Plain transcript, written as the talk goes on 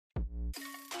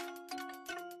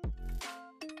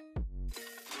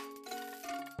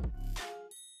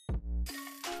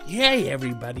Hey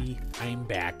everybody, I'm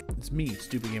back. It's me,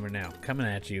 Stupid Gamer Now, coming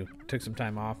at you. Took some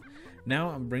time off. Now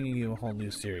I'm bringing you a whole new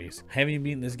series. I haven't even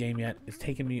beaten this game yet. It's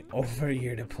taken me over a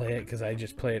year to play it because I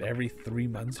just play it every 3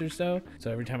 months or so.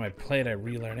 So every time I play it, I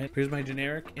relearn it. Here's my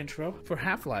generic intro for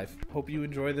Half-Life. Hope you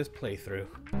enjoy this playthrough.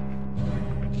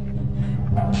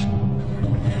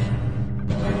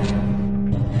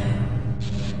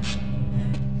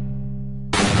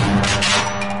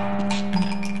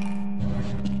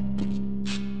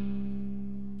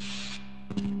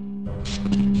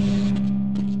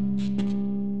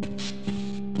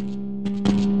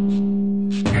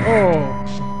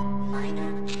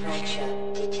 Minor fracture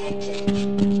detected.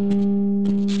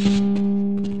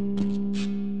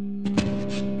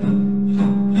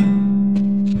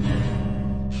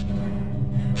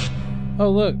 Oh,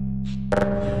 look.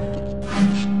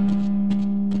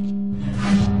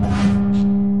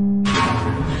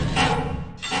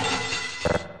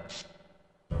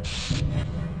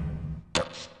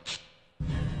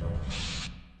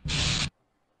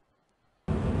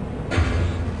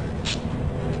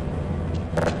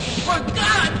 For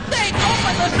God's sake,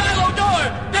 open the silo door!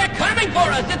 They're coming for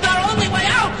us! It's our only way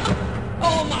out!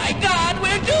 Oh my God,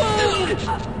 we're doomed!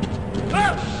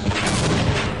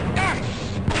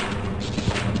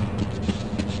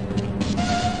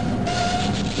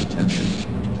 Attention,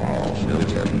 all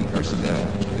military personnel,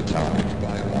 atomic,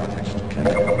 biological,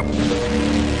 chemical.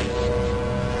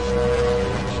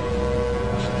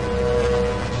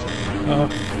 Oh,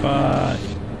 fuck.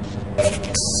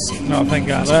 Oh, thank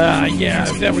God. Ah, yeah,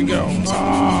 there we go.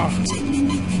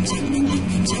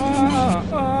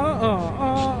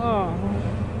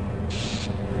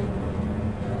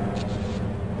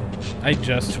 I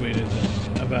just tweeted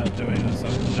about doing this.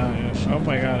 Oh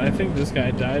my God, I think this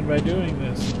guy died by doing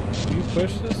this. Do you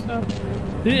push this stuff?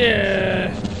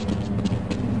 Yeah!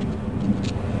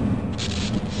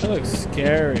 That looks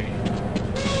scary.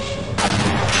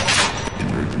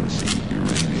 Emergency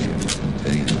uranium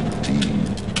containment team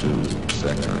to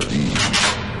sector B.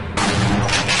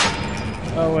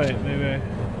 Oh wait, maybe.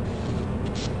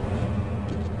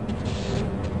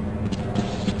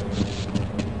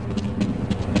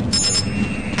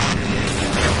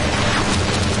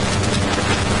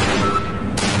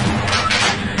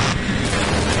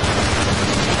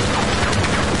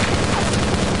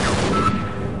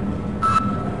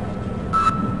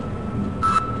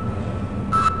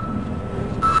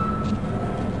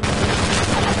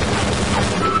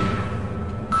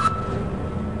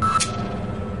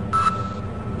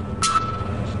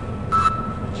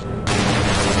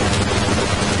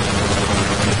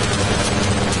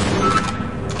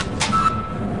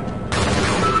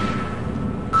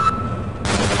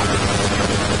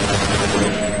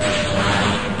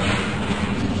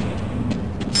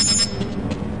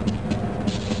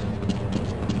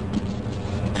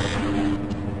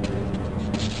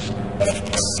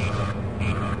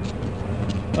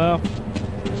 Well,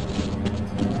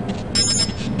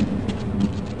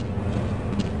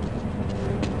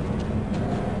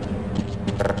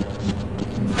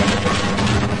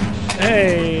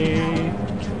 hey,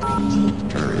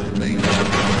 Turret main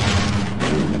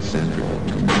to central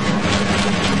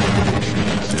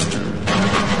communication center.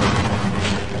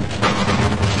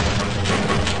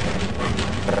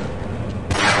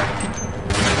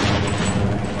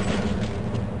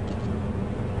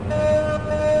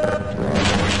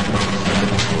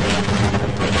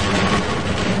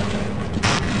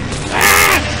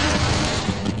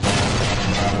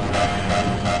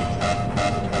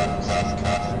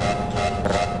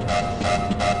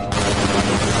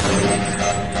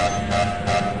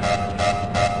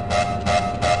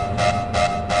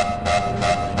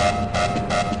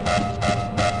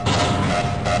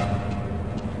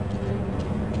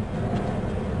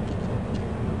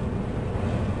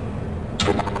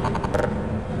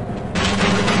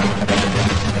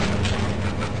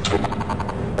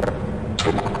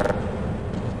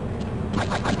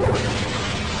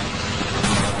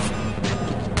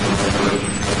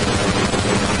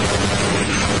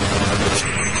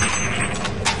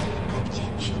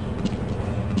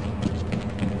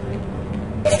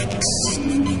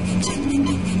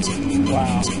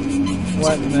 wow,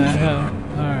 what in the hell?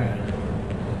 All right.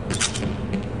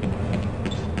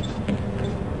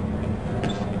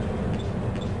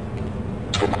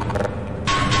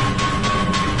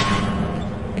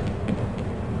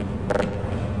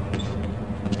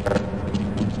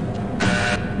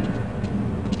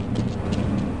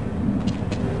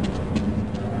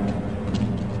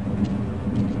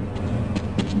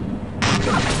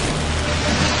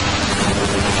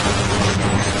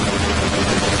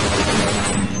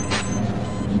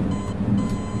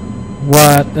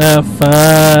 What the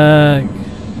fuck?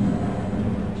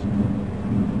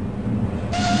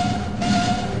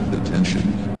 Attention.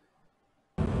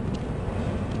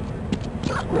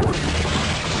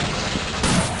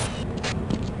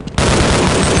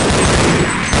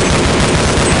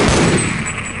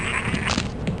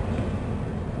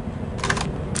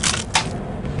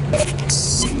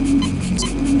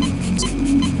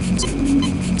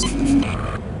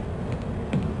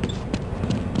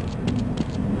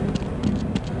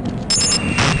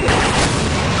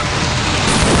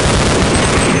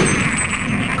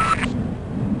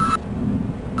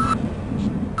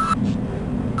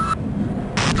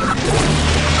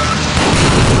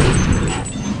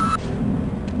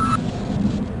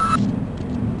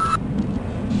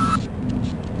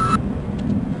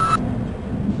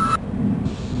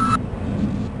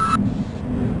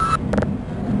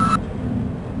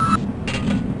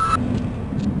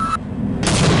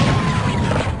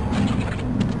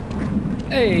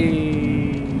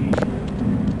 Hey!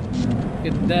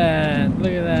 Look at that.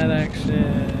 Look at that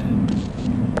action.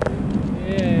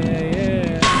 Yeah,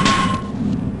 yeah.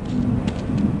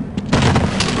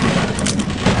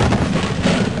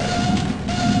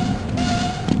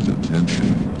 Attention.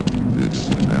 This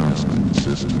announcement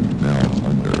system now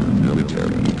under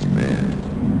military command.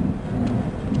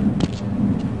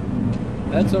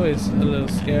 That's always a little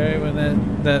scary when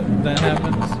that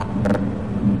happens.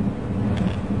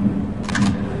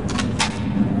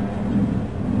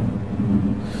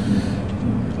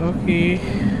 Okay.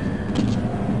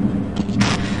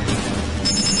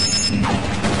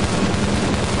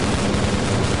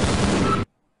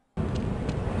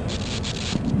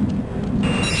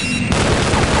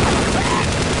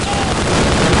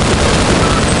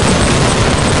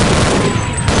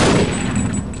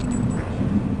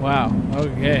 Wow,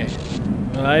 okay.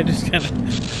 Well, I just kind of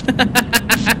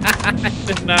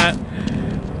did not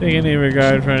take any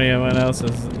regard for anyone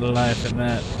else's life in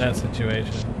that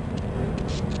situation.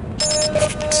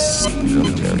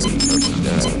 Military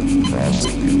personnel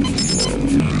crossing Kilo,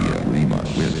 India, Lima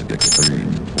with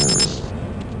extreme force.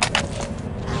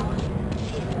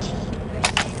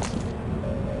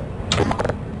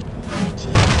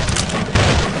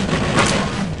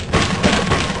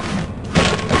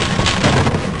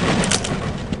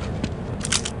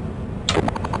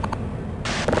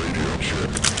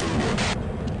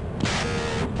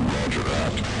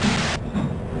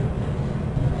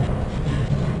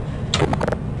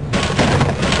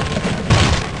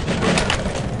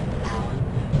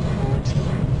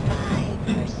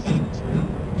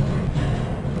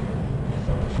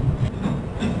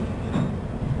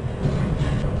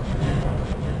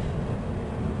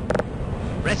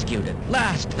 Rescued at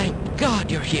last. Thank God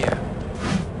you're here.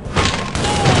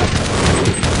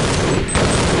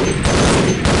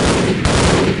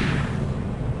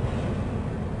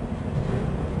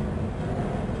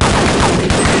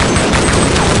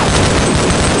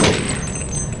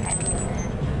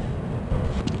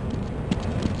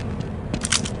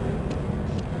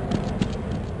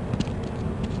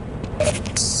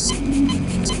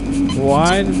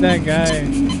 Why did that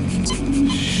guy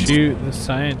shoot the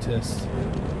scientist?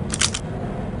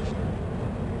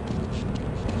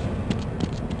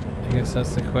 I guess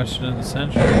that's the question of the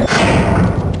century.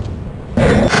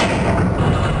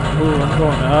 Ooh, I'm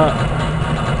going up.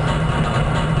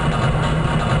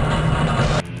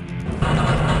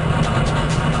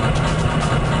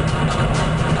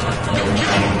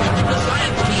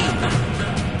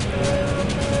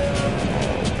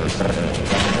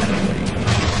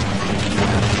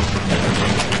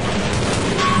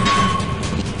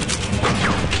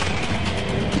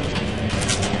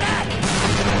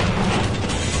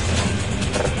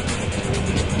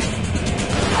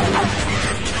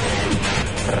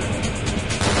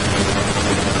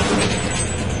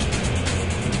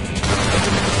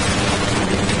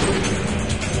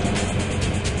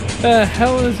 The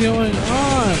hell is going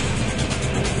on?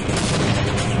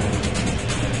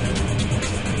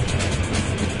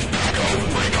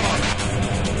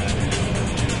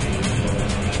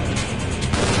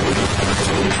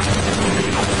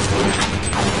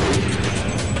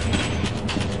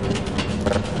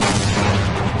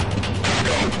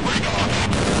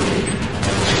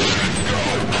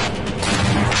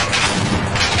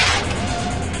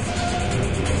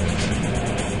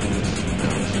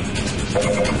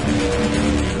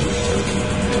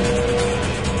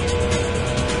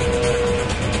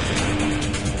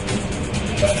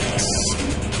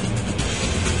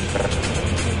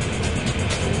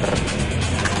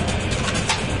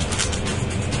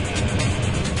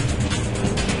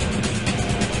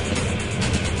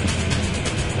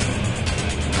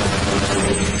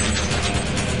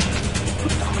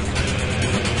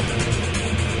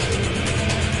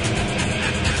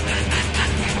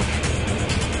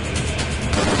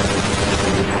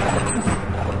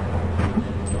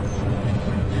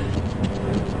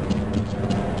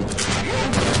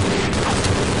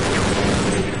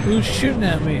 Who's shooting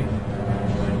at me?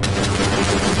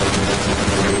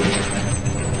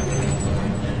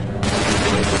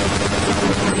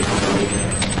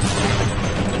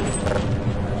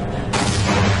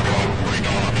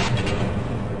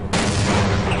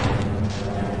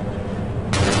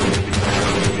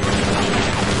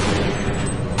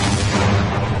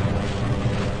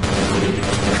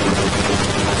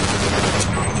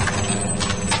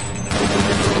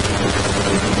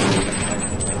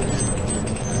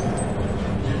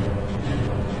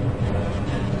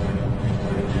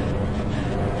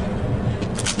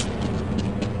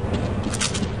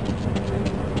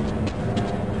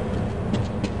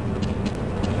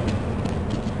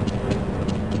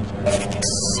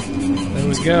 There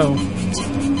we go.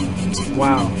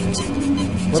 Wow.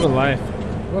 What a life.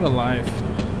 What a life.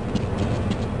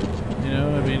 You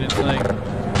know, I mean, it's like...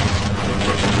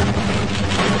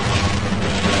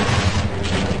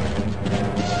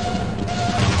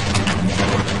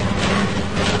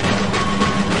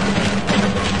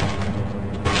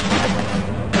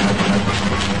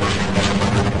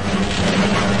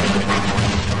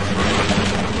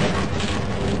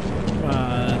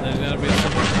 there's gotta be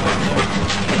something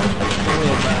a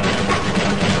little bad.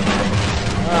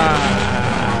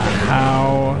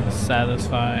 How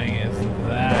satisfying is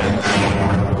that?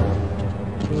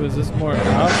 Ooh, is this more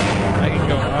up? I can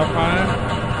go up on it?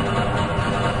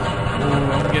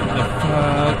 Ooh, I'm getting the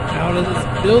fuck out of this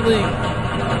building!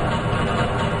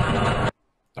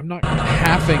 I'm not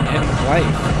halving any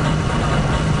life.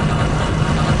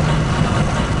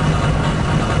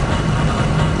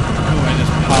 Ooh, I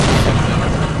just popped something.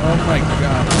 Oh my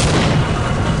god.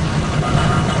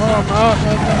 Oh, I'm out, I'm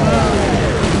out.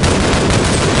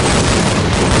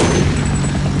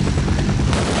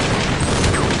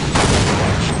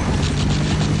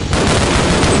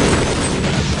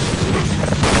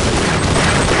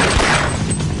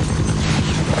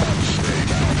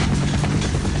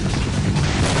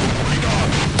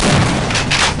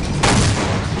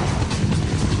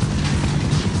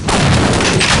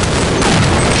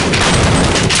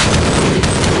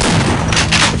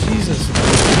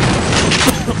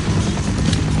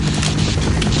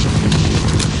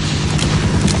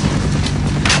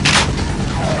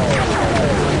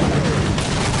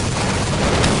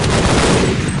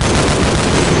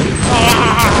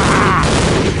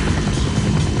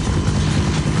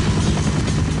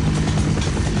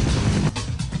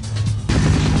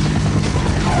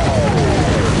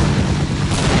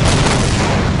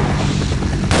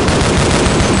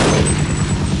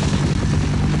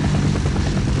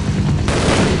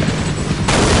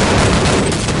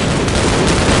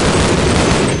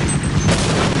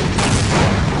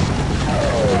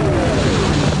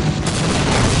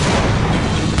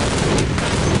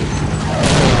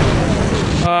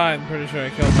 I'm pretty sure I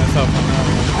killed myself on that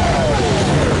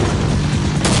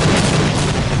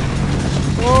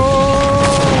one. Whoa!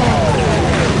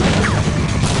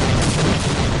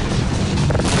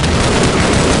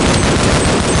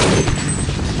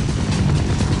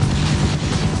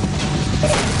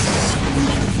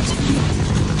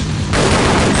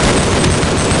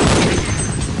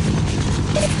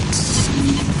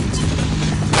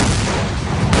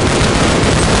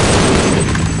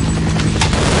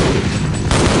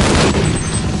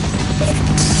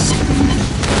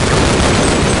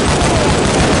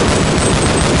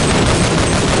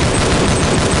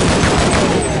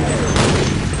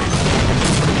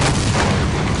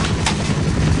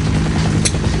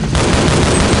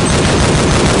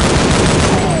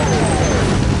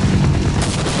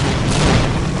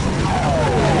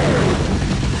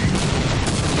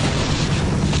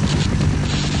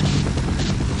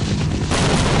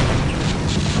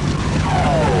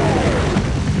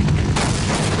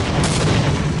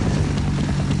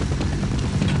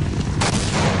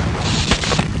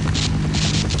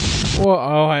 Whoa,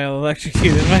 oh, I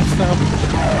electrocuted myself.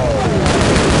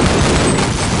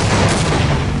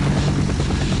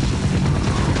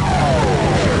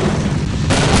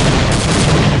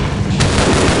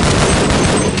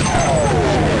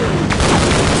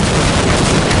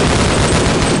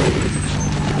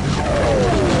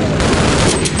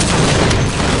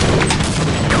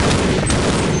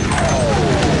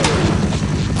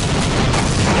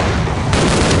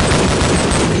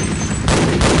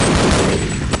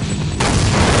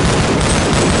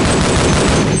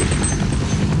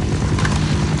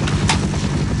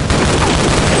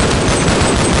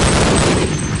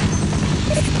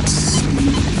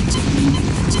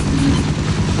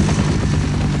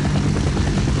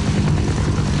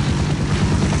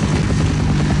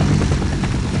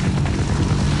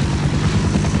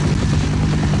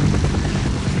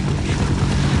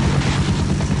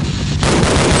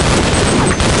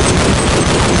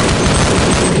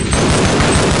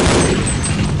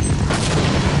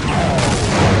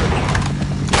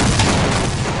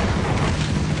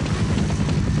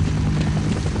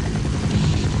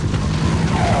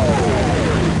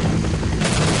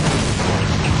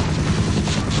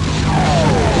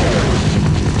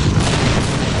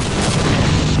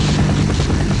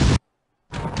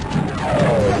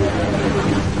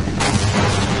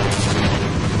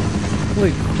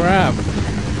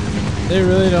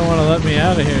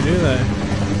 out of here, do they?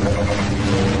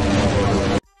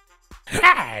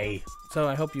 Hi! So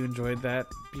I hope you enjoyed that.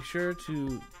 Be sure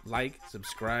to like,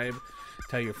 subscribe,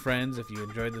 tell your friends if you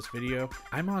enjoyed this video.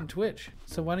 I'm on Twitch,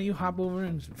 so why don't you hop over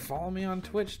and follow me on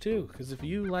Twitch too? Because if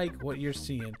you like what you're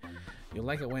seeing, you'll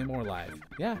like it way more live.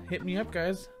 Yeah, hit me up,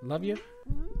 guys. Love you.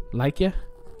 Like ya.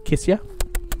 Kiss ya.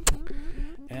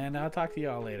 And I'll talk to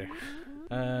y'all later.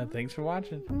 Thanks for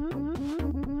watching.